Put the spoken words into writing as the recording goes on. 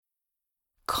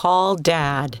Call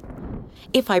Dad.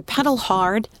 If I pedal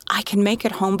hard, I can make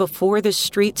it home before the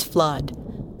streets flood.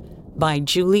 By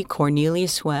Julie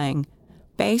Cornelius Wang,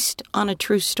 based on a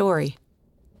true story.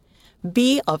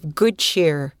 Be of good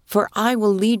cheer, for I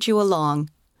will lead you along.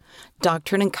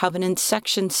 Doctrine and Covenants,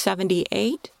 section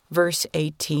 78, verse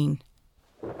 18.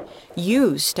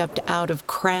 Yu stepped out of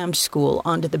crammed school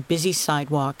onto the busy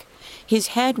sidewalk. His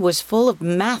head was full of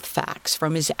math facts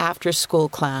from his after-school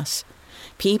class.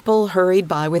 People hurried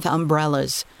by with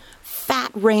umbrellas. Fat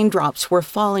raindrops were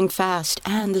falling fast,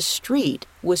 and the street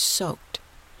was soaked.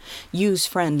 Yu's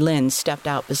friend Lin stepped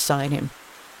out beside him.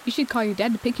 You should call your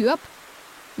dad to pick you up.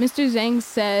 Mr. Zhang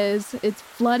says it's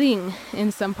flooding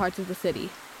in some parts of the city.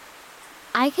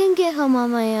 I can get home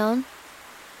on my own.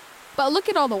 But look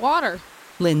at all the water,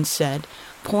 Lin said,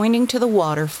 pointing to the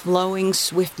water flowing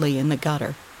swiftly in the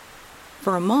gutter.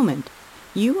 For a moment,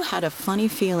 Yu had a funny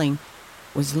feeling.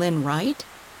 Was Lin right?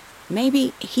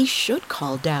 Maybe he should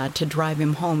call Dad to drive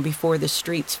him home before the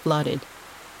streets flooded.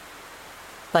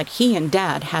 But he and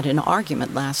Dad had an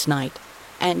argument last night,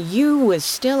 and Yu was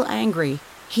still angry.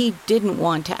 He didn't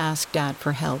want to ask Dad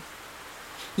for help.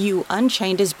 Yu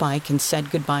unchained his bike and said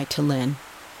goodbye to Lin.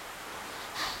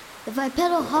 If I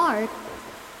pedal hard,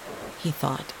 he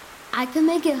thought, I can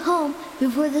make it home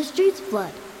before the streets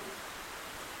flood.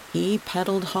 He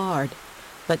pedaled hard,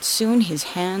 but soon his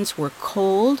hands were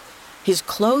cold, his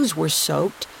clothes were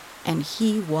soaked, and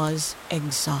he was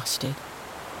exhausted.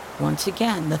 Once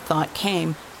again, the thought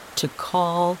came to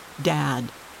call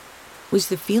Dad. Was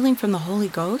the feeling from the Holy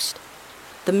Ghost?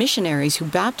 The missionaries who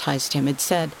baptized him had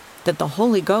said that the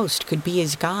Holy Ghost could be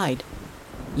his guide.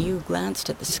 Yu glanced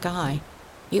at the sky.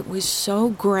 It was so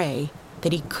gray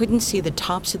that he couldn't see the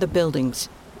tops of the buildings.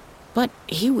 But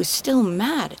he was still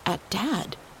mad at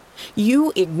Dad.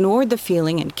 Yu ignored the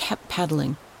feeling and kept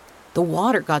pedaling. The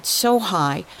water got so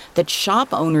high that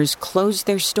shop owners closed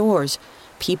their stores.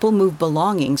 People moved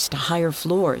belongings to higher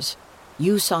floors.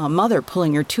 Yu saw a mother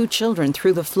pulling her 2 children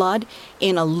through the flood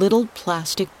in a little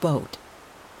plastic boat.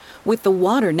 With the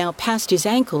water now past his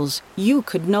ankles, Yu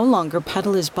could no longer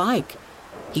pedal his bike.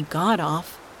 He got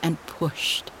off and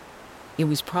pushed. It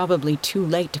was probably too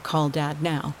late to call Dad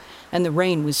now, and the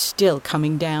rain was still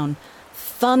coming down.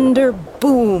 Thunder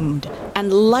boomed,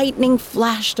 and lightning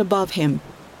flashed above him.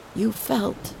 Yu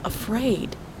felt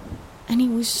afraid, and he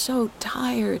was so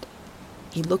tired.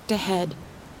 He looked ahead.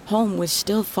 Home was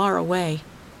still far away.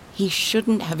 He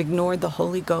shouldn't have ignored the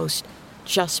Holy Ghost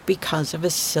just because of a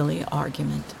silly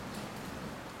argument.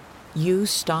 Yu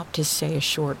stopped to say a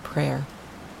short prayer.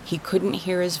 He couldn't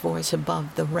hear his voice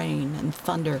above the rain and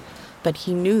thunder, but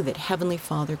he knew that Heavenly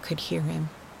Father could hear him.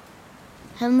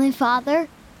 Heavenly Father,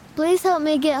 please help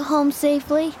me get home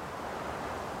safely.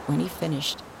 When he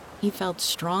finished, he felt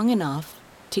strong enough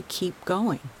to keep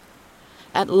going.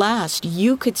 At last,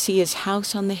 Yu could see his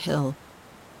house on the hill.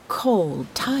 Cold,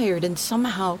 tired, and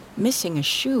somehow missing a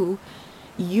shoe,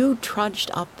 Yu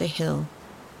trudged up the hill.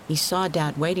 He saw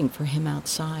Dad waiting for him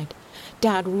outside.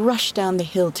 Dad rushed down the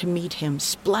hill to meet him,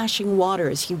 splashing water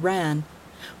as he ran.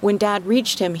 When Dad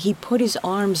reached him, he put his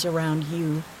arms around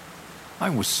Yu. I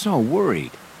was so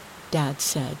worried, Dad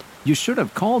said. You should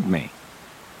have called me.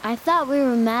 I thought we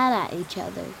were mad at each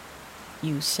other,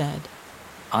 Yu said.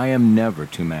 I am never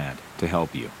too mad to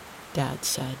help you, Dad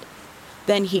said.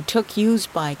 Then he took Yu's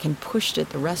bike and pushed it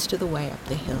the rest of the way up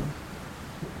the hill.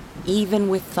 Even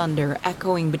with thunder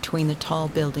echoing between the tall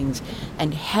buildings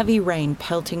and heavy rain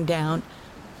pelting down,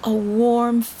 a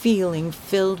warm feeling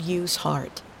filled Yu's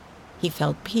heart. He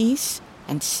felt peace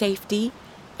and safety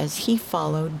as he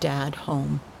followed Dad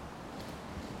home.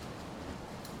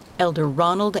 Elder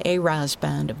Ronald A.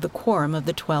 Rasband of the Quorum of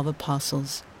the 12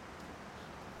 Apostles.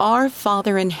 Our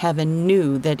Father in heaven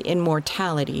knew that in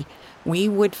mortality we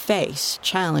would face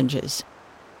challenges.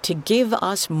 To give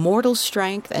us mortal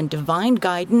strength and divine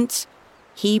guidance,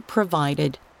 He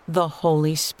provided the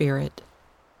Holy Spirit.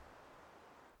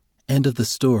 End of the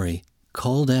story,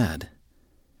 Call Dad.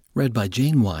 Read by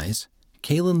Jane Wise,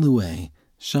 Kaylin Louet,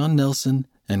 Sean Nelson,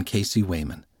 and Casey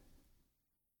Wayman.